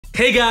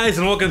Hey guys,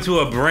 and welcome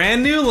to a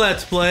brand new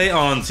Let's Play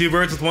on Two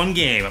Birds with One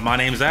Game. My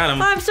name's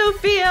Adam. I'm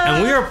Sophia.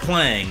 And we are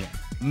playing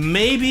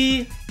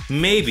maybe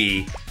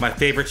my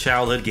favorite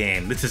childhood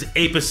game. This is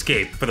Ape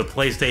Escape for the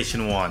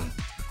PlayStation 1.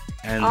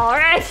 And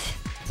alright,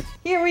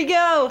 here we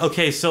go.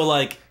 Okay, so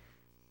like...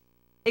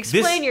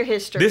 Explain your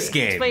history. This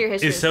game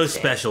is so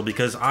special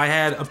because I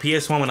had a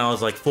PS1 when I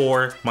was like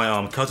 4.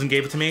 My cousin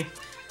gave it to me,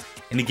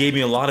 and he gave me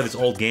a lot of his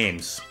old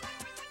games.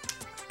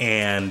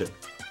 And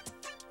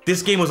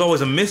this game was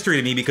always a mystery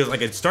to me because I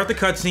could start the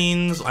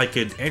cutscenes, I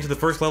could enter the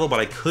first level, but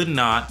I could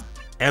not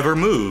ever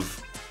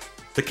move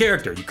the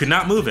character. You could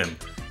not move him.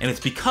 And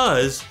it's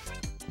because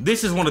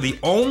this is one of the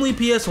only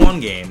PS1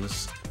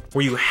 games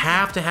where you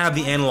have to have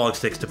the analog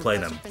sticks to play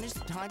them.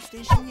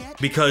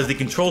 Because the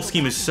control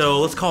scheme is so,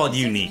 let's call it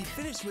unique.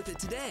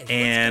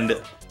 And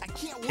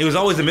it was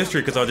always a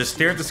mystery because I'll just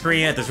stare at the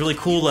screen at this really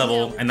cool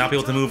level and not be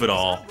able to move at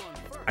all.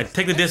 I'd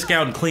take the disc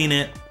out and clean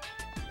it.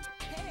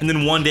 And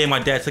then one day my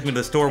dad took me to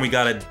the store and we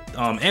got an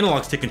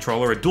analog stick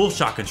controller, a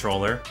DualShock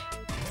controller.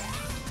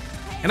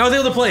 And I was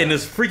able to play it and it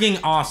was freaking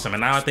awesome. And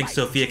now I think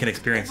Sophia can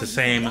experience the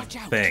same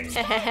thing.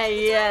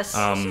 Yes.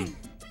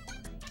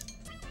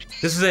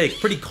 This is a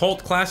pretty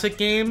cult classic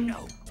game.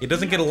 It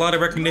doesn't get a lot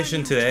of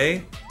recognition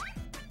today,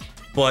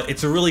 but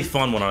it's a really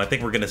fun one. I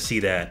think we're gonna see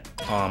that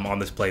on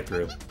this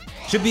playthrough.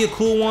 Should be a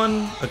cool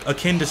one,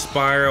 akin to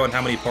Spyro and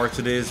how many parts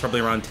it is, probably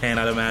around 10,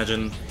 I'd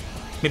imagine.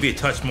 Maybe a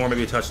touch more,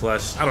 maybe a touch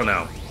less, I don't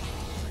know.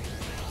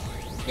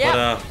 Yep.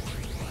 But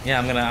yeah,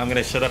 I'm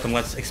gonna shut up and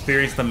let's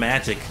experience the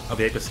magic of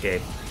Ape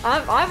Escape.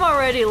 I'm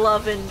already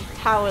loving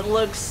how it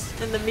looks,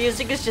 and the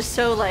music is just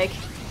so like,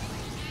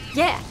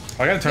 yeah.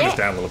 I gotta turn this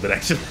down a little bit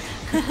actually.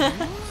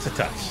 It's a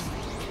touch.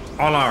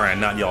 On our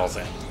end, not y'all's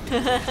end.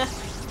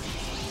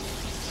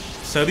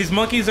 So these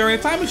monkeys are in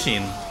a time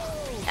machine.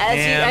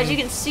 As you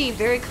can see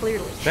very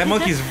clearly. That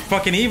monkey's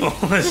fucking evil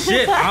as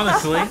shit,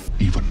 honestly.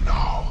 Even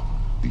now,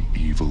 the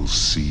evil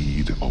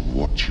seed of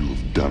what you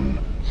have done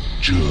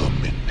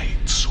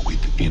germinates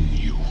within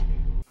you.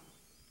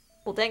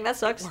 Well, dang, that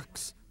sucks.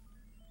 Works.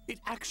 It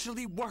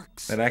actually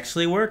works. That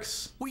actually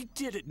works. We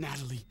did it,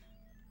 Natalie.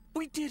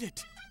 We did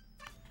it.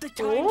 The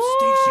time Ooh.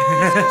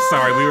 station.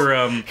 Sorry, we were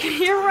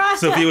You're right.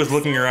 Sophia was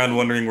looking around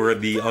wondering where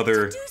the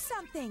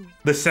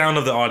sound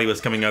of the audio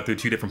was coming out through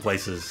two different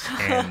places,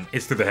 and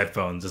it's through the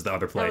headphones is the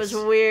other place. That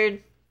was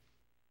weird.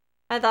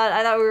 I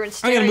thought we were in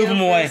stereo. I'm gonna move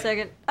him away. For a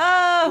second.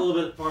 Oh! A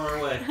little bit farther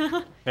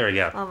away. There we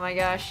go. Oh my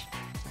gosh.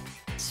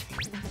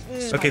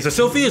 Okay, so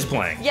Sophia's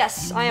playing.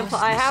 Yes, I am.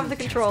 I have the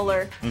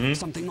controller.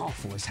 Something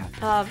awful has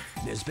happened.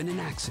 There's been an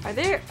accident. Are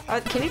there?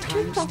 Can you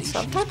turn on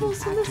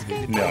subtitles in this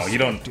game? No, you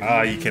don't.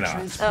 You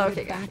cannot. Oh,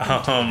 okay.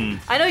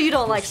 I know you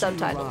don't like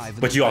subtitles,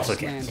 but you also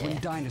can.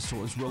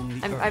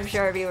 Yeah. I'm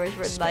sure our viewers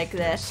would like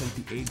this,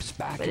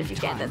 but if you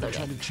can't, then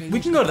okay.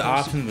 We can go to the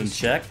options and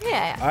check.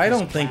 Yeah. I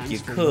don't think you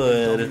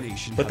could,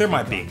 but there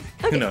might be.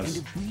 Okay. Who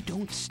knows?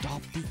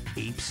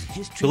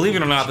 Believe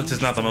it or not, this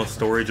is not the most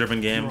story-driven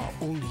game.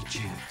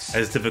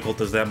 As difficult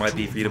as that might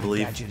be for you to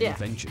believe. Yeah.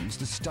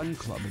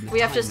 We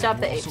have to stop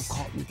the apes.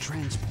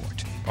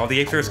 All the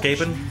apes are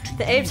escaping?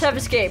 The apes have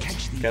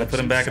escaped. Gotta put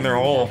them back in their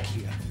hole.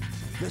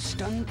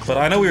 But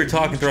I know we were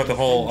talking throughout the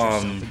whole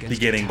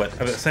beginning, but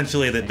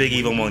essentially the big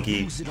evil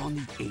monkey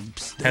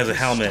has a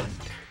helmet,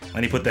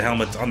 and he put the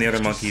helmets on the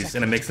other monkeys,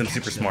 and it makes them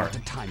super smart.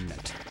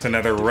 So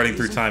now they're running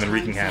through time and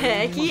wreaking havoc.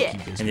 Heck yeah.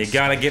 And you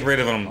gotta get rid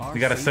of them. You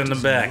gotta send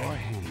them back.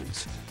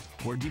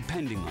 We're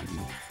depending on you.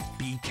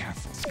 Be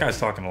careful. This guy's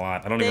talking a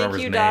lot. I don't even remember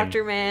his name. Thank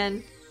you, Dr.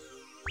 Man.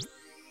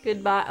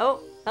 Goodbye.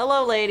 Oh,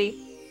 hello,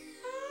 lady.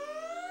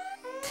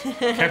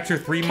 Capture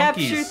 3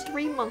 monkeys. Capture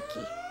 3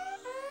 monkey.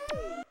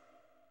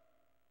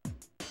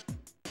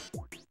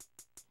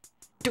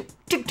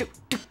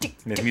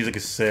 This music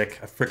is sick.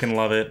 I freaking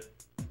love it.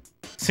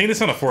 Seeing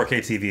this on a 4K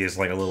TV is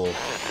like a little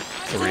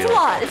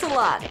surreal. It's a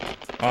lot.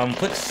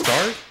 Click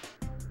start.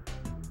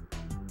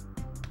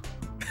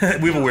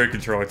 We have a weird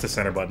controller. It's a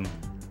center button.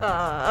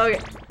 Okay.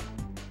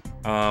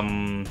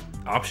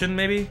 Option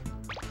maybe?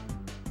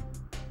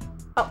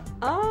 Oh,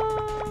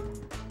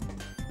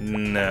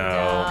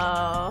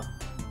 No.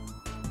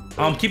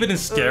 Keep it in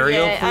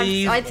stereo, yeah,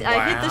 please. I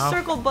hit the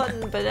circle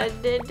button, but I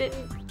didn't.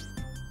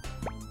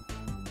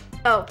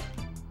 Oh.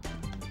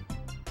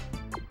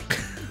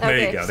 There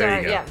Okay, you go. sorry,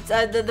 There you go.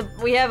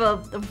 Yeah, we have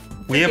a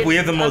We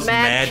have the most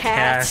mad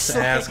cat's cat's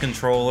ass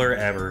controller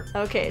ever.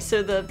 Okay,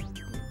 so the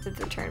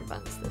return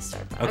button's the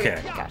start button.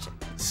 Okay. Gotcha.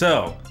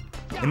 So,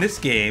 in this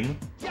game,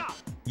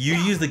 you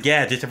use the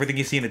gadgets, everything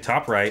you see in the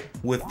top right,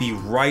 with the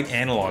right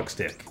analog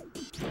stick.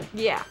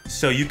 Yeah.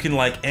 So you can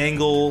like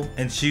angle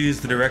and choose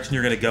the direction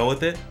you're gonna go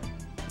with it.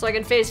 So I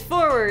can face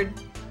forward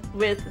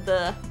with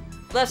the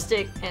left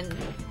stick and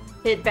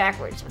hit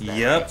backwards with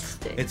the right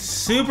stick. It's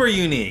super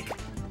unique.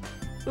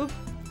 Oop.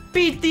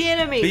 Beat the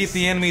enemies. Beat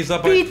the enemies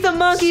up. Beat the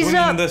monkeys swinging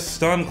up. the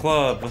stun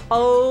club.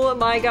 Oh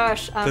my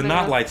gosh.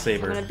 Not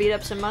lightsaber. I'm gonna beat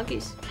up some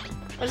monkeys.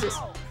 What is this?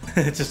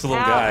 It's just a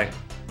little Ow. guy.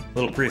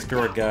 Little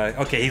prehistoric guy.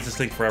 Okay, he's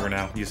asleep forever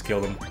now. You just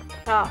killed him.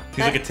 Oh, He's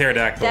like a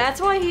pterodactyl. That's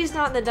why he's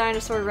not in the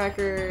dinosaur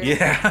record.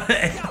 Yeah.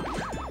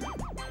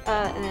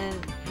 And then...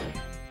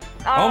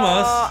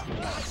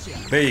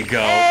 Almost. There you go.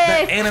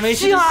 Hey, that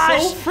animation is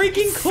so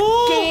freaking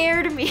cool.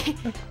 Scared me.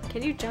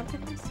 Can you jump in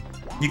this?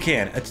 You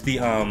can. It's the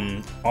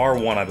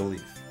R1, I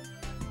believe.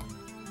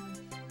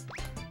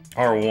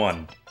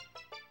 R1.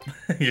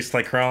 You're just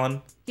like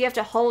crawling. You have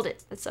to hold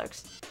it. That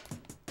sucks.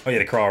 Oh, yeah,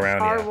 to crawl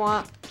around.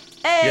 R1.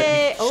 Yeah.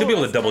 Hey. Yep, you should be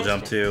able to that's double nice.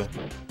 jump too.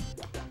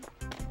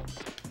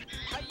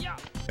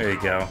 There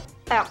you go.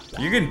 Ow.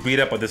 You're getting beat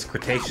up with this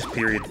Cretaceous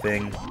period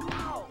thing.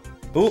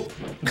 Ooh.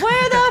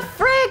 Where the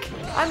frick?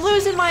 I'm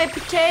losing my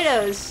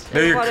potatoes.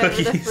 They're your Whatever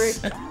the cookies.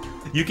 frick.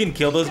 You can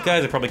kill those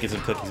guys and probably get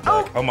some cookies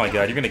back. Oh my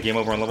god, you're gonna game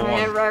over on level 1.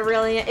 I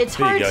really. It's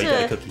There hard you go, to. you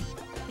got a cookie.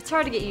 It's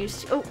hard to get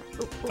used to.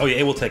 Oh yeah,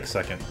 it will take a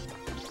second.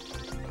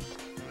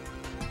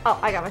 Oh,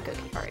 I got my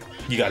cookie. All right.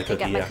 You got a I cookie,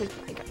 got my yeah. cookie.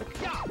 I got my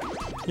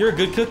cookie. You're a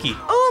good cookie.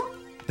 Oh.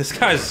 This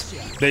guy's...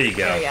 There you go.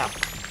 There you go.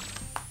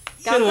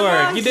 Got Good the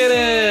work, you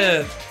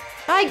did monkeys.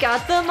 it! I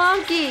got the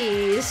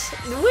monkeys.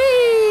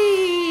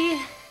 Whee!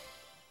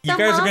 You The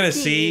guys are gonna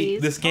see,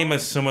 monkeys. this game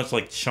has so much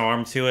like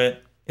charm to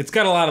it. It's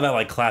got a lot of that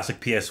like classic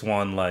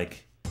PS1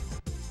 like...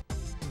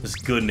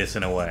 just goodness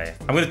in a way.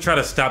 I'm gonna try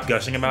to stop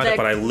gushing about it,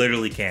 but I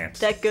literally can't.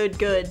 That good.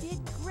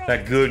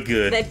 That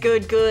good. That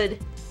good.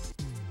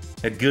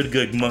 That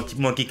good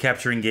monkey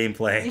capturing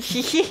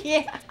gameplay.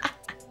 Yeah.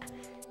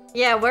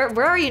 Yeah, where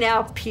are you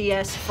now,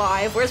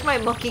 PS5? Where's my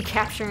monkey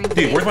capturing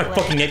Dude, where's my gameplay?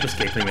 fucking Ape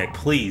Escape remake,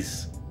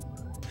 please?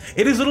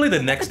 It is literally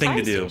the next thing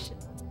to do.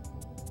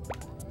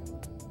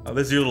 Oh,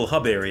 this is your little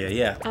hub area,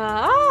 yeah.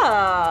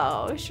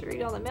 Oh, we should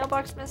read all the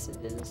mailbox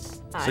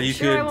messages. I'm you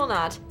sure I could- will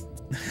not.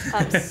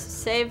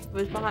 Save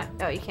was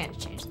behind. Oh, you can't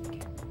change the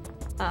game.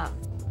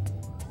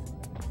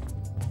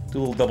 Do a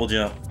little double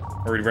jump.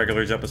 Or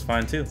regular jump is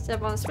fine too.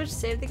 Step on the switch,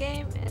 save the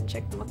game, and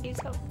check the monkeys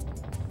out.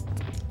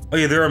 Oh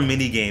yeah, there are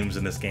mini games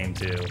in this game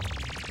too.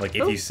 Like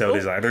if you so oh.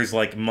 desire. There's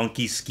like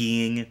monkey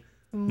skiing,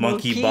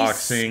 monkey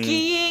boxing.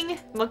 Skiing,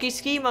 monkey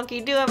ski, monkey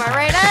do. Am I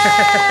right?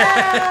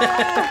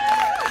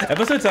 Ah!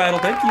 Episode title,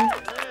 thank you.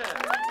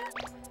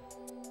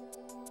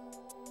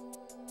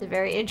 It's a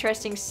very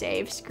interesting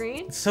save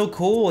screen. It's so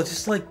cool. It's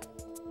just like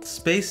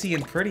spacey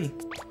and pretty.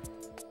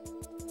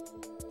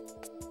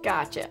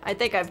 Gotcha. I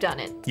think I've done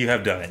it. You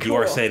have done it. You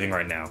are Cool. saving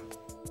right now.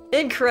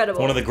 Incredible.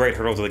 One of the great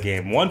hurdles of the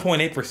game.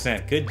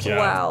 1.8%. Good job.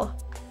 Wow.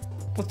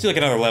 Let's do like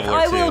another level or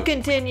I two. will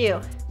continue.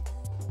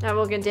 I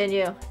will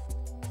continue.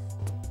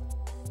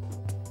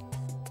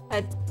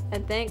 I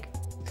think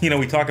You know,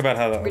 we talk about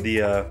how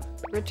the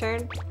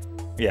return.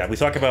 yeah, we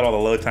talk about all the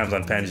load times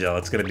on Pengel.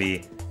 It's gonna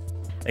be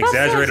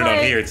exaggerated on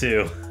like- here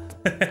too.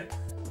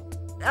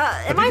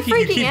 Am I you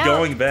freaking keep out?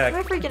 going back. Am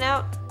I freaking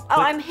out? Oh,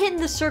 Click- I'm hitting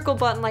the circle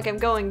button like I'm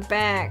going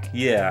back.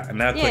 Yeah, and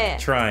now click Yeah.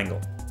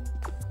 triangle.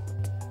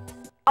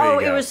 Oh,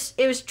 you go.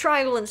 it was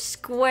triangle and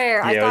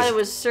square. I Yeah, it thought was- it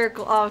was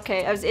circle. Oh,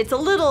 okay, it's a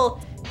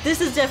little. This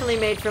is definitely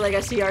made for like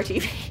a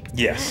CRTV.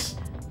 Yes.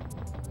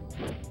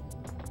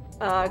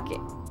 Okay.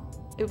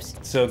 Oops.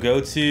 So go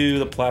to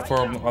the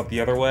platform up the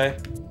other way.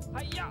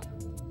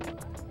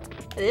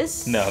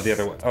 This? No, the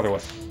other way. Other way.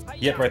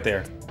 Yep, right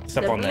there.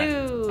 Step The on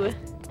that. blue.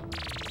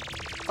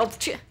 Oh,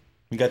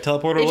 You got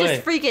teleported it away.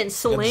 just freaking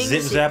slings.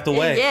 zip-zapped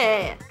away.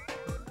 Yeah.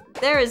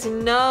 There is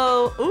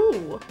no.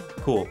 Ooh.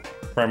 Cool.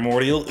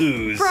 Primordial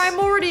ooze.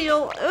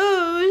 Primordial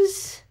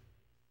ooze.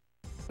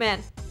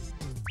 Man.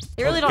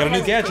 You really Oh, don't got a new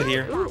have gadget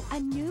here. Ooh. A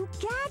new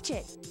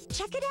gadget.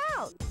 Check it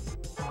out.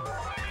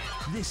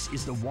 This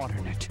is the water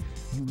net.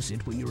 Use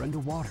it when you're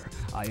underwater.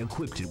 I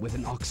equipped it with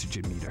an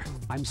oxygen meter.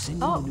 I'm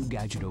sending Oh. the new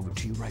gadget over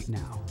to you right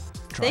now.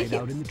 Try Thank it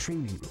you. out in the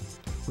training room.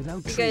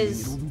 Without You training,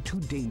 guys- it will be too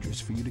dangerous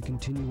for you to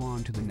continue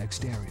on to the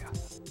next area.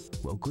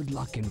 Well, good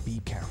luck and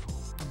be careful.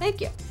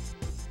 Thank you.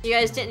 You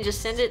guys didn't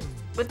just send it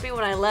with me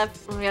when I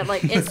left. When we got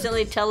like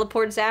instantly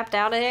teleport zapped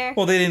out of here.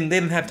 Well, they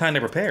didn't have time to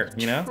prepare,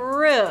 you know?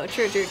 True.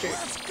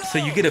 So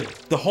you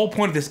get the whole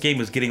point of this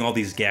game is getting all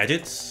these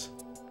gadgets.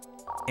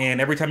 And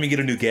every time you get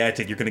a new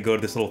gadget, you're gonna go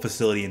to this little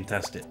facility and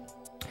test it.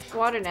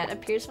 Water net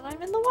appears when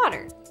I'm in the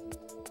water.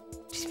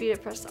 To speed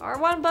up, press the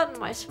R1 button.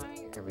 My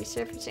swimming or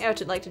resurfacing. Oh,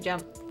 to like to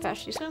jump. The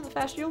faster you swim, the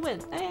faster you'll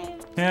win.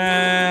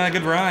 Hey.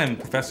 Good rhyme,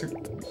 Professor.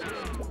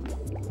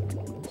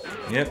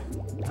 Yep.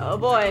 Oh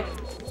boy.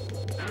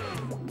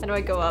 How do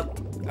I go up?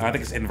 I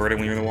think it's inverted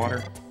when you're in the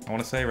water. I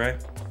want to say, right?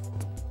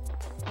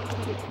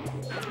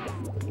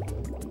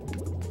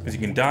 Because you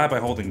can die by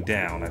holding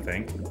down, I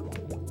think.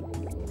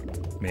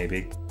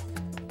 Maybe.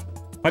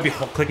 Might be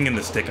clicking in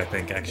the stick, I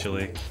think,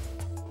 actually.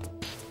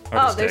 Or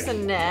the Oh, there's a stick.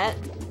 net.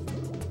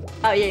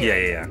 Oh yeah.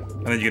 Yeah.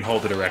 And then you can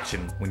hold the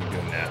direction when you're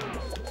doing that.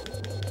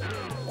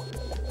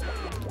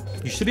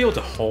 You should be able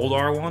to hold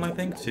R1, I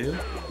think, too.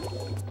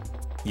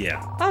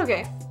 Yeah.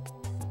 Okay.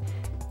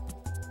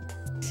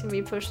 It's gonna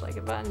be pushed like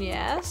a button.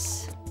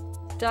 Yes.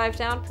 Dive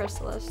down. Press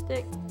the left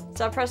stick.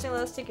 Stop pressing the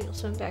left stick, and you'll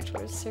swim back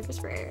towards the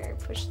surface. Where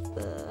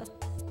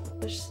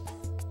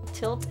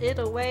tilt it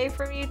away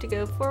from you to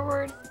go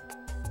forward.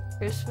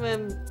 Or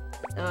swim.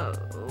 Oh,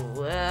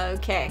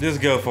 okay.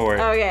 Just go for it.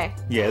 Okay.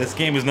 Yeah, this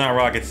game is not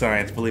rocket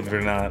science, believe it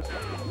or not.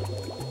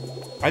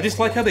 I just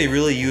like how they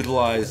really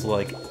utilize,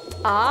 like,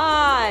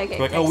 Ah, okay.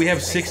 Like, oh, we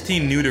have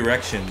 16 new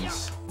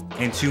directions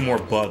and 2 more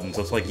buttons.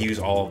 Let's like use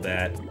all of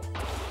that.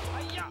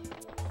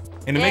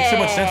 And it makes so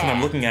much sense when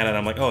I'm looking at it.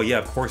 I'm like, oh yeah,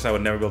 of course I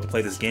would never be able to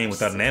play this game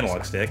without an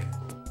analog stick.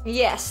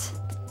 Yes.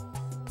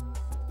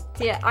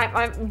 Yeah,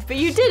 but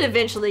you did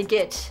eventually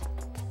get.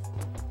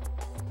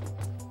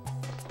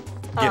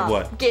 Get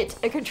what? Get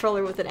a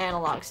controller with an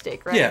analog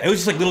stick, right? Yeah, it was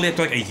just like literally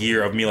after like a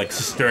year of me like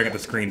just staring at the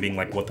screen, being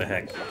like, what the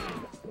heck?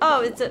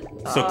 Oh, it's a.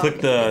 So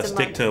click the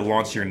stick to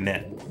launch your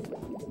net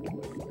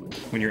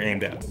when you're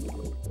aimed at.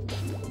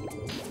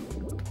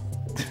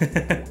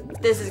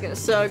 This is gonna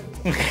suck.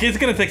 It's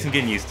gonna take some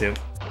getting used to.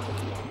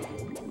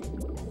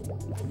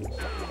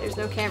 There's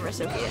no camera,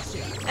 Sophia.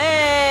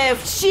 Oh,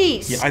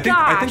 jeez. Yeah, I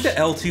think the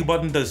L2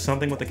 button does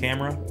something with the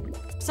camera.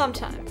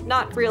 Sometimes,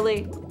 not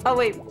really. Oh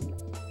wait.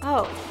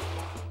 Oh.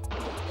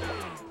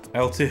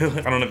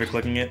 L2. I don't know if you're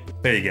clicking it.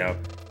 There you go.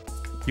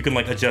 You can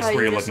like adjust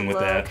where you're looking with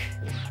that.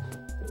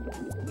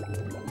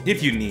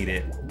 If you need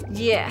it.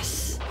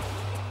 Yes.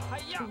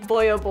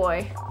 Boy, oh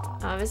boy.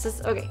 Is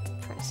this okay?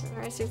 Press the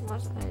right stick.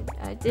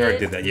 I did. You already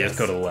did that. Yes,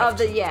 go to the left. Of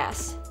the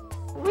yes.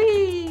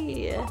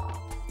 Whee!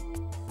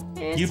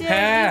 You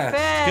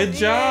passed. Good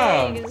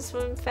job. You can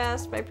swim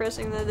fast by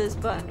pressing this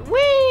button. Whee!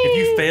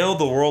 If you failed,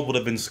 the world would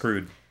have been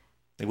screwed.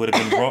 It would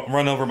have been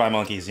run over by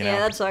monkeys, you know? Yeah,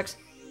 that sucks.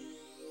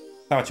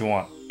 Not what you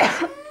want.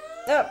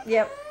 Oh,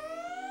 yep.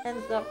 And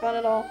it's not fun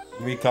at all.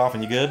 Were you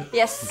coughing? You good?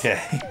 Yes.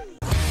 Okay.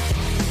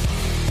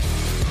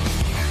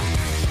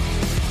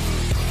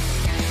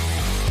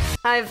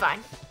 I'm fine.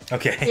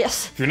 Okay.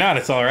 Yes. If you're not,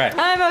 it's all right.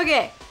 I'm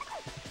okay.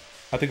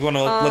 I think we want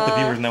to let the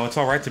viewers know it's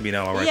all right to be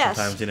not all right yes.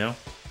 sometimes, you know?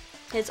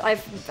 I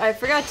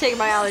forgot to take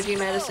my allergy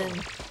medicine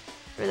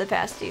for the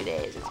past 2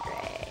 days. It's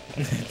great.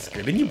 It's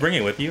good. Didn't you bring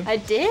it with you? I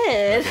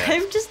did. Okay.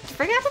 I just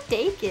forgot to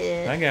take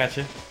it. I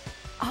gotcha.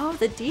 Oh,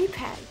 the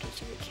D-pad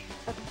gives you a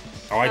camera.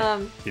 Oh, I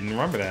didn't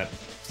remember that.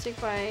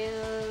 Stick by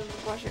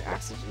watch your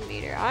oxygen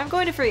meter. I'm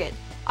going to forget.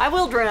 I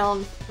will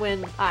drown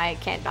when I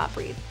cannot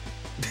breathe.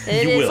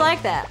 It is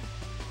like that.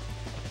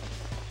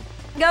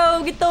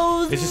 Go get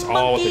those It's just monkeys.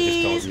 all what they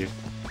just told you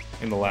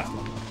in the last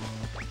one.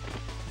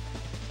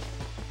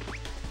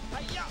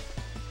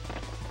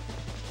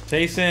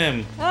 Chase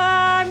him.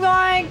 I'm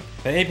going.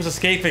 The ape is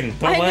escaping.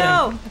 Don't I let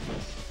know. him.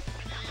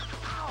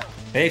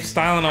 The ape's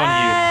styling on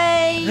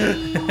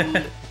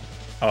you.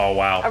 Oh,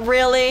 wow.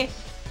 Really?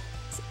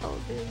 Oh,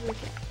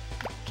 okay.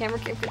 Camera.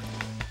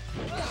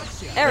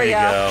 There we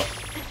go.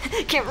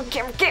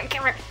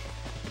 Camera.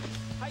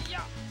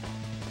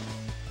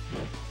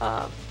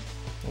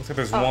 Looks like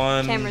there's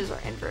one. Cameras are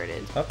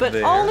inverted, up but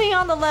there. only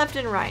on the left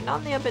and right, not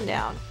on the up and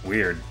down.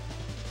 Weird.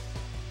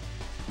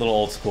 Little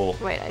old school.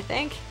 Wait, I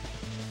think.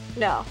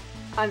 No,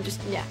 I'm just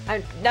no,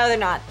 they're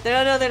not.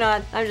 No, they're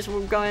not. I'm just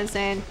going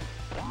insane.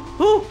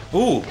 Woo!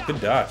 Ooh, good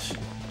dodge.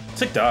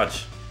 Sick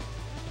dodge.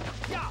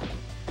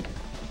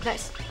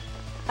 Nice.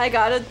 I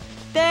got a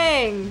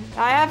thing.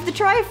 I have the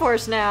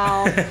Triforce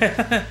now.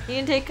 You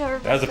can take cover.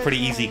 That was a pretty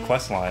easy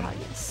quest line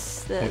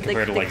Yes.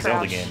 compared to like Zelda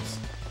crouch. games.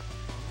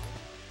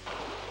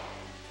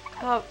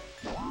 Oh,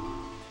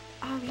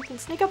 you can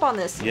sneak up on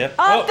this. Yep.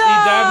 Oh, Oh, he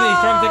dived in. He's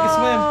trying to take a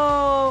swim.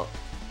 no!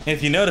 And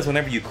if you notice,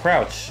 whenever you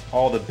crouch,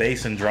 all the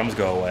bass and drums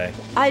go away.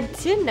 I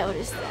did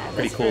notice that.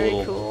 Pretty That's cool very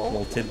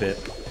little tidbit.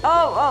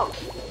 Oh.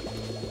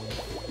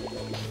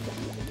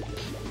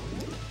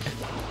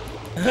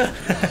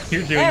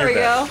 You're doing There your we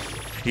go.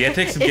 best. Yeah, it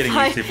takes some getting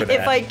used to for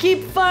that. If I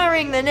keep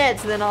firing the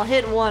nets, then I'll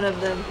hit one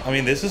of them. I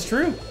mean, this is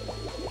true.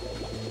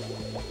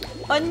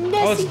 A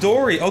Oh, it's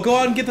Dory. Oh, go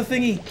out and get the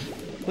thingy.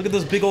 Look at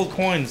those big old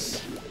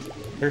coins.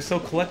 They're so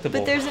collectible.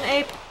 But there's an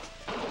ape,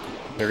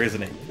 There is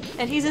an ape.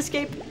 and he's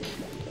escaped.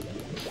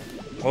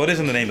 Oh, it is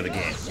in the name of the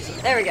game.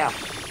 There we go.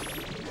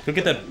 Go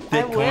get that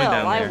I big coin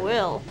down there. I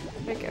will.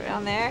 Go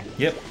down there.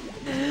 Yep.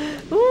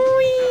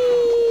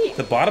 Whee!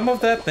 The bottom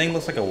of that thing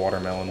looks like a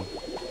watermelon.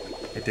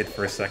 It did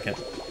for a second.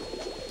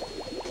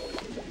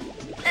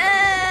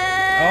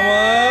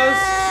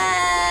 Almost.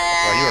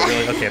 Oh, you were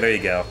really... Okay, there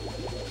you go.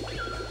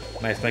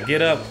 Nice. Now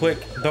get up, quick.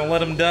 Don't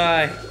let him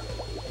die.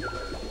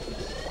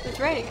 It's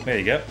raining. There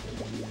you go.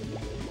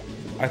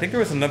 I think there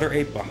was another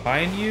ape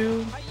behind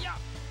you.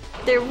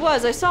 There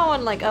was. I saw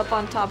one like up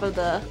on top of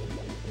the.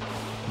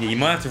 Yeah, you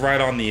might have to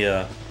ride on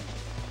the,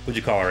 what'd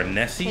you call her, a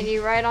Nessie? Can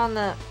you ride on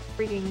the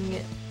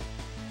freaking?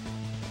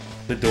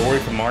 The Dory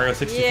from Mario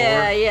 64?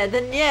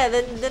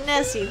 The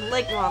Nessie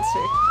lake monster.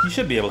 You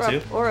should be able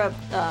to. Or a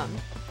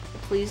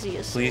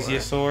plesiosaur.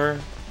 Plesiosaur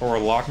or a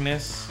Loch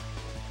Ness.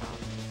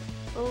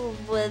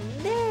 Over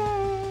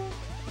there.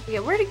 Yeah,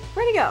 where'd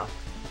he go?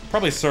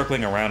 Probably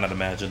circling around, I'd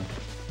imagine.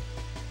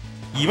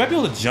 You might be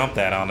able to jump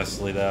that,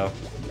 honestly, though.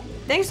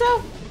 Think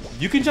so?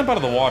 You can jump out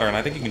of the water, and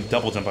I think you can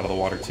double jump out of the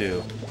water,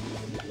 too.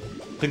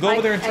 So go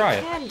over there and try I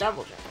it. can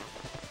double jump.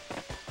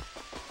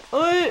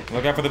 Oh,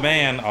 Look out for the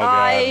man. Oh,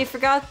 I God.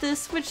 forgot the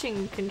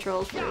switching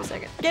controls for a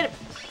second. Get it.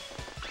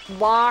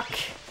 Block.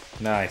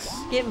 Nice.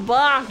 Get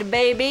blocked,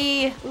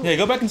 baby. Ooh, Yeah,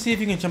 go back and see if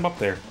you can jump up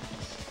there.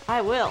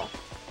 I will.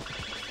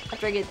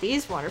 After I get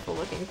these wonderful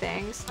looking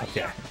things.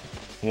 Okay.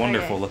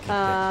 Wonderful Okay, looking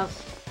thing.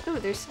 Ooh,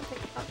 there's something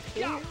up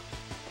here.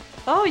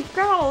 Oh, you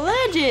grab all the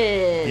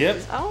ledges! Yep.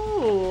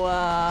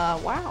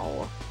 Oh,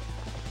 wow.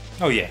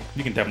 Oh yeah,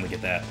 you can definitely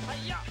get that.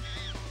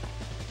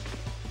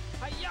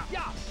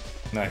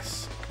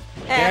 Nice.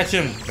 Catch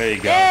him! There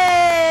you go.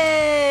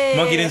 Yay!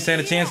 Monkey didn't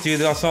stand a chance to you,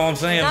 that's all I'm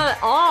saying. Not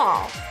at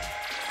all.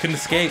 Couldn't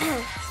escape.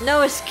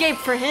 No escape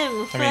for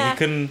him. I mean, he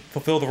couldn't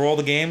fulfill the role of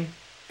the game.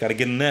 Gotta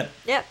get a net.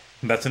 Yep.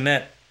 That's a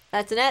net.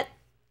 That's a net.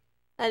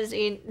 That is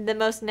the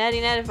most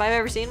netty net if I've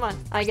ever seen one,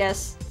 I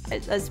guess.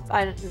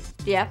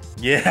 Yeah.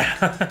 Yeah.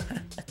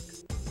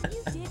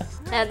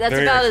 That's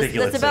Very about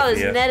articulate, as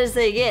Sophia. net as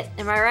they get.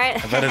 Am I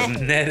right? About as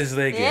net as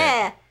they get.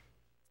 Yeah.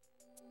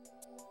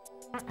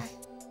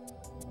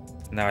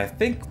 Now I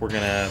think we're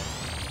gonna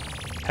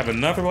have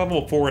another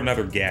level for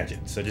another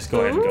gadget. So just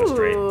go ahead and go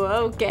straight. Ooh,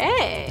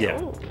 okay.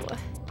 Yeah. Ooh.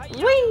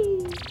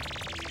 Whee!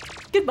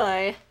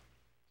 Goodbye.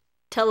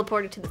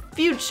 Teleporting to the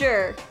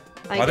future.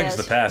 I think guess.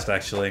 it's the past,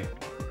 actually.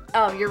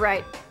 Oh, you're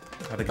right.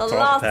 I think The it's all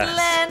lost the past.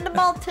 land, the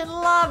molten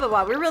lava.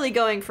 Wow, we're really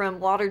going from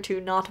water to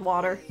not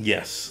water.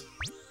 Yes.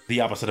 The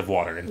opposite of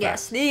water, in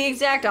Yes, fact. the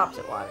exact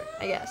opposite water,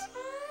 I guess.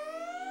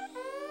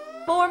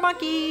 More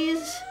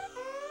monkeys.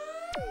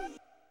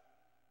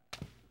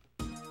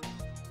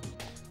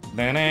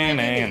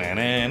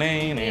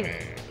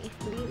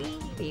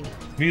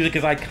 Music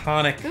is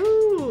iconic.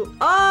 Ooh.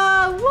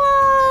 Oh,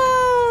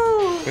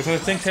 whoa! There's an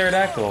extinct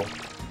pterodactyl.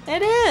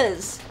 It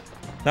is.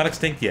 Not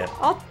extinct yet.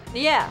 All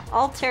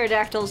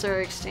pterodactyls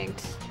are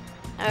extinct.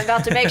 I'm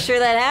about to make sure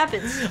that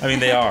happens. I mean,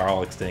 they are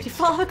all If you extinct.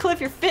 fall off a cliff,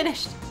 you're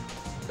finished.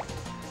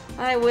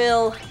 I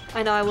know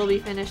I will be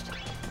finished.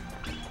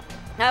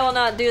 I will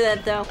not do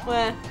that though.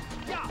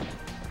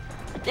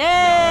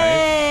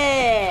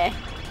 Yay!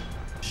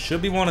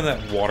 Should be one of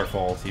that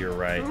waterfall to your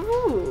right.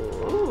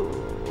 Ooh.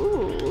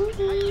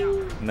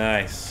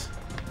 Nice.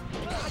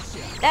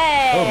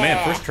 Hey! Oh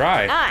man, first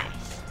try. Nice.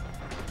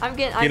 I'm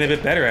getting Getting a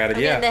bit better at it,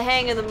 I'm yeah. getting the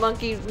hang of the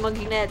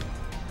monkey net.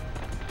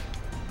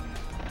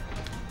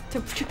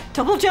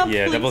 Double jump.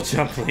 Yeah, please. double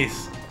jump,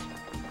 please.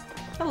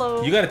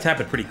 Hello. You gotta tap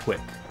it pretty quick.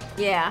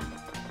 Yeah.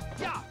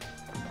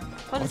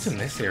 What's in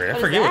this area? I what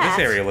is forget what that?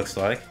 this area looks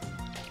like.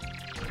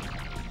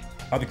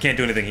 Oh, we can't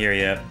do anything here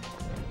yet.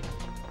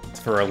 It's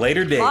for a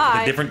later date with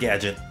Why? a different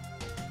gadget.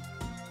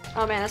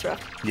 Oh man, that's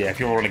rough. Yeah, if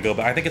you want to go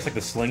back. I think it's like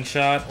the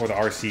slingshot or the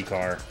RC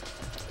car.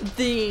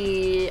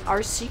 The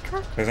RC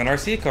car? There's an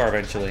RC car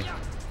eventually.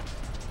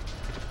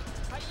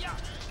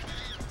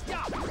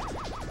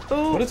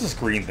 Ooh. What is this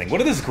green thing? What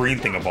did this green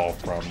thing evolve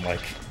from? Like,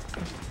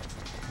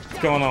 what's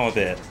going on with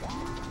it?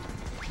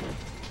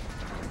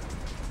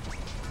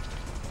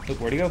 Look,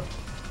 where'd he go?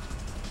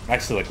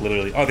 Actually, like,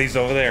 literally. Oh, he's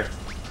over there.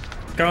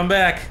 Coming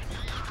back.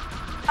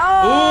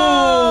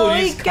 Oh, Ooh,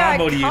 he he's got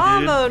comboed you, dude.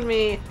 comboed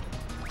me.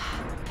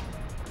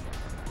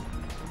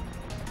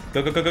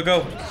 Go, go, go, go, go.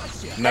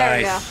 There we go.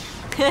 Nice.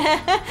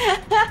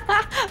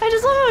 I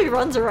just love how he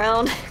runs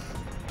around.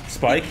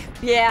 Spike?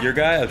 Yeah. Your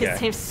guy? Okay.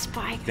 His name's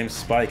Spike. His name's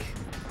Spike.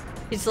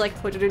 He's like.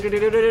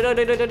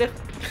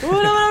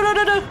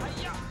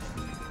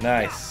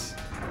 Nice.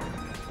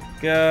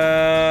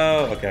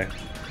 Go. Okay.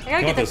 I gotta You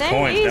get want the those thing.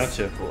 coins, He's-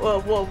 don't you? Whoa,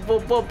 whoa, whoa,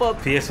 whoa, whoa.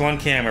 PS1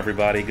 cam,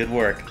 everybody. Good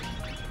work.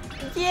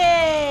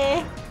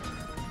 Yay!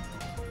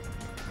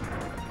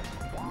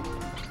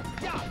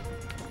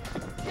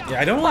 Yeah,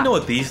 I don't really know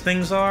what these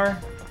things are.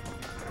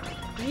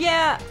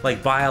 Yeah,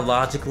 Like,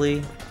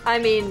 biologically. I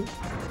mean,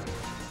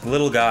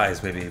 Little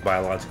guys, maybe,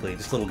 biologically.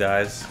 Just little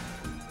guys.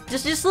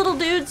 just little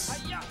dudes.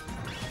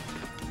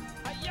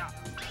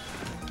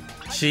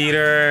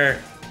 Cheater.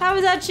 How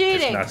is that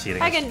cheating? It's not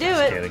cheating. I can do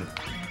just it. Kidding.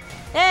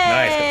 Yay!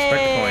 Nice, got the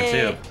Spectre coin,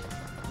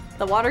 too.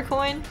 The water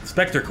coin?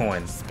 Spectre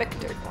coins.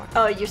 Spectre coin.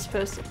 Oh, you're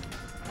supposed to.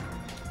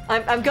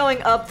 I'm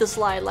going up the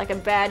slide like a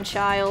bad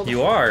child.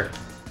 You are.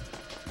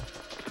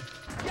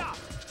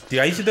 Dude,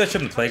 I used to do that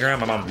shit in the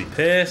playground. My mom would be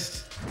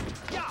pissed.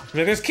 She'd be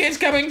like, there's kids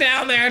coming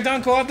down there.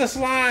 Don't go up the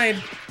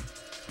slide.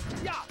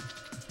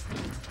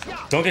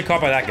 Don't get caught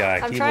by that guy.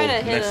 I'm He trying will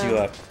to hit mess him. you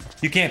up.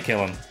 You can't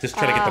kill him. Just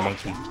try to get the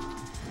monkey.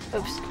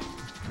 Oops.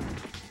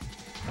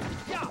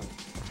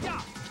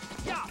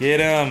 Get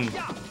him.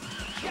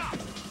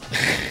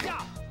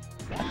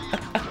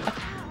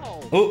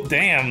 Oh,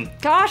 damn.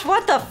 Gosh,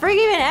 what the frig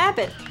even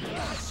happened?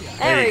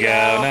 There you we go.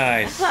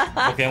 Nice.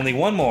 Okay, only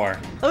one more.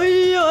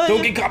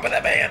 Don't get caught by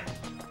that man.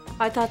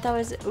 I thought that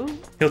was ooh.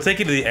 He'll take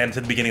you to the end,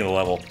 to the beginning of the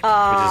level, which is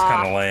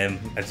kind of lame,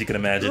 as you can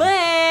imagine.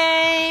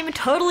 Lame,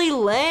 totally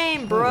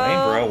lame, bro.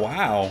 Lame, bro.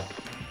 Wow.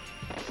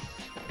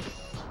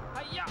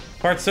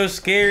 Part's so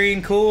scary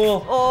and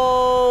cool.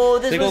 Oh,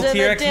 this Big was old in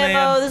the T-Rex demo.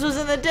 man. This was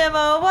in the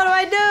demo. What do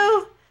I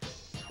do?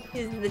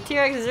 The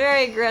T-Rex is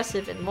very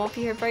aggressive and won't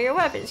be hurt by your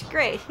weapons.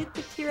 Great. Hit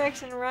the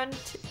T-Rex and run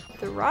to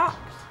the rocks.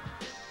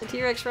 The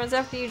T-Rex runs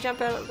after you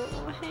jump out of the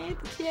way.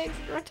 The T-Rex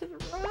run to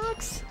the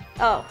rocks.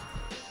 Oh.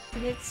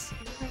 It's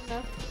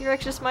enough. The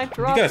T-Rex just might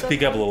drop. gotta the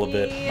speak up a little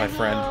bit, monkey. my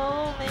friend.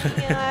 Oh my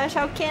gosh,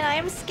 how can I?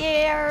 I'm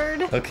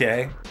scared.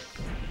 Okay.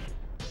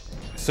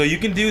 So you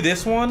can do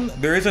this one.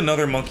 There is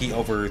another monkey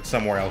over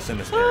somewhere else in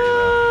this area,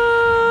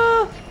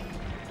 though.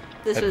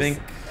 This I was think-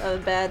 a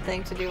bad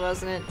thing to do,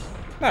 wasn't it?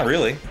 Not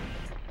really.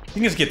 You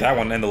can just get that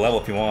one and the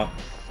level if you want.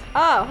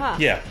 Oh, huh.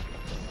 Yeah.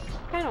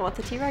 I don't want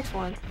the T-Rex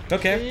one.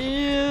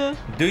 Okay. Yeah.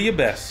 Do your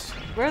best.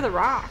 Where are the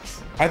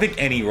rocks? I think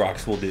any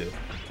rocks will do.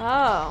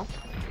 Oh.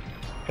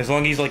 As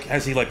long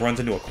as he runs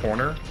into a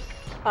corner.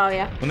 Oh,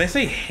 yeah. When they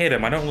say hit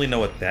him, I don't really know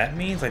what that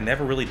means. I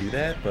never really do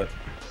that, but...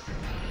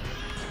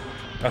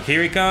 Oh,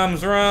 here he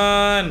comes!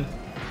 Run!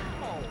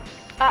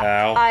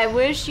 Ow. I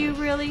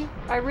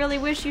really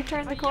wish you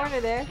turned the corner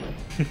there.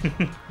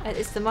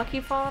 Is the monkey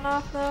falling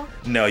off, though?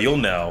 No, you'll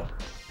know.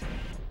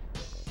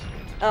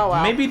 Oh,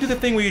 well. Maybe do the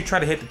thing where you try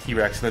to hit the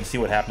T-Rex and then see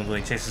what happens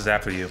when he chases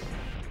after you.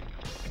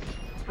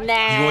 Nah.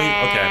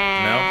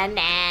 Okay, no?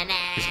 Nah.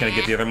 Just gonna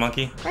get the other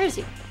monkey? Where is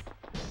he?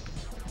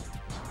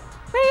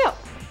 Where are you?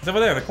 He's over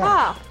there in the corner.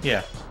 Oh.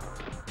 Yeah.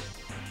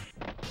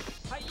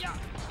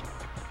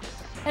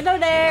 Hello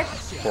there.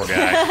 Poor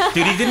guy.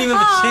 Dude, he didn't even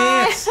have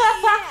a chance.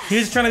 He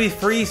was trying to be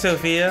free,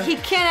 Sophia. He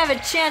can't have a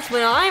chance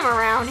when I'm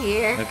around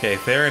here. Okay,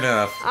 fair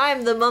enough.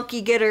 I'm the monkey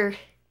getter,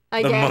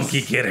 I guess. The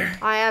monkey getter.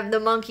 I have the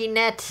monkey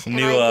net. And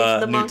New I get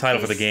the new title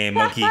for the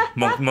monkeys.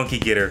 game, monkey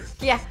getter.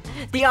 Yeah,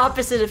 the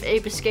opposite of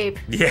ape escape.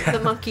 Yeah.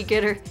 The monkey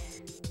getter.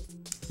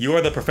 You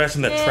are the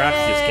profession that traps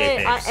the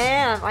escape apes.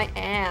 I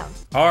am.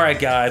 All right,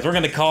 guys, we're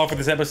gonna call it for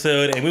this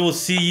episode, and we will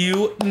see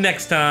you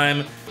next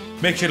time.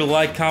 Make sure to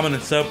like, comment,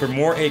 and sub for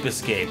more Ape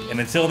Escape. And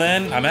until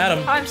then, I'm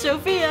Adam. I'm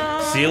Sophia.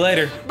 See you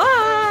later.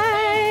 Bye.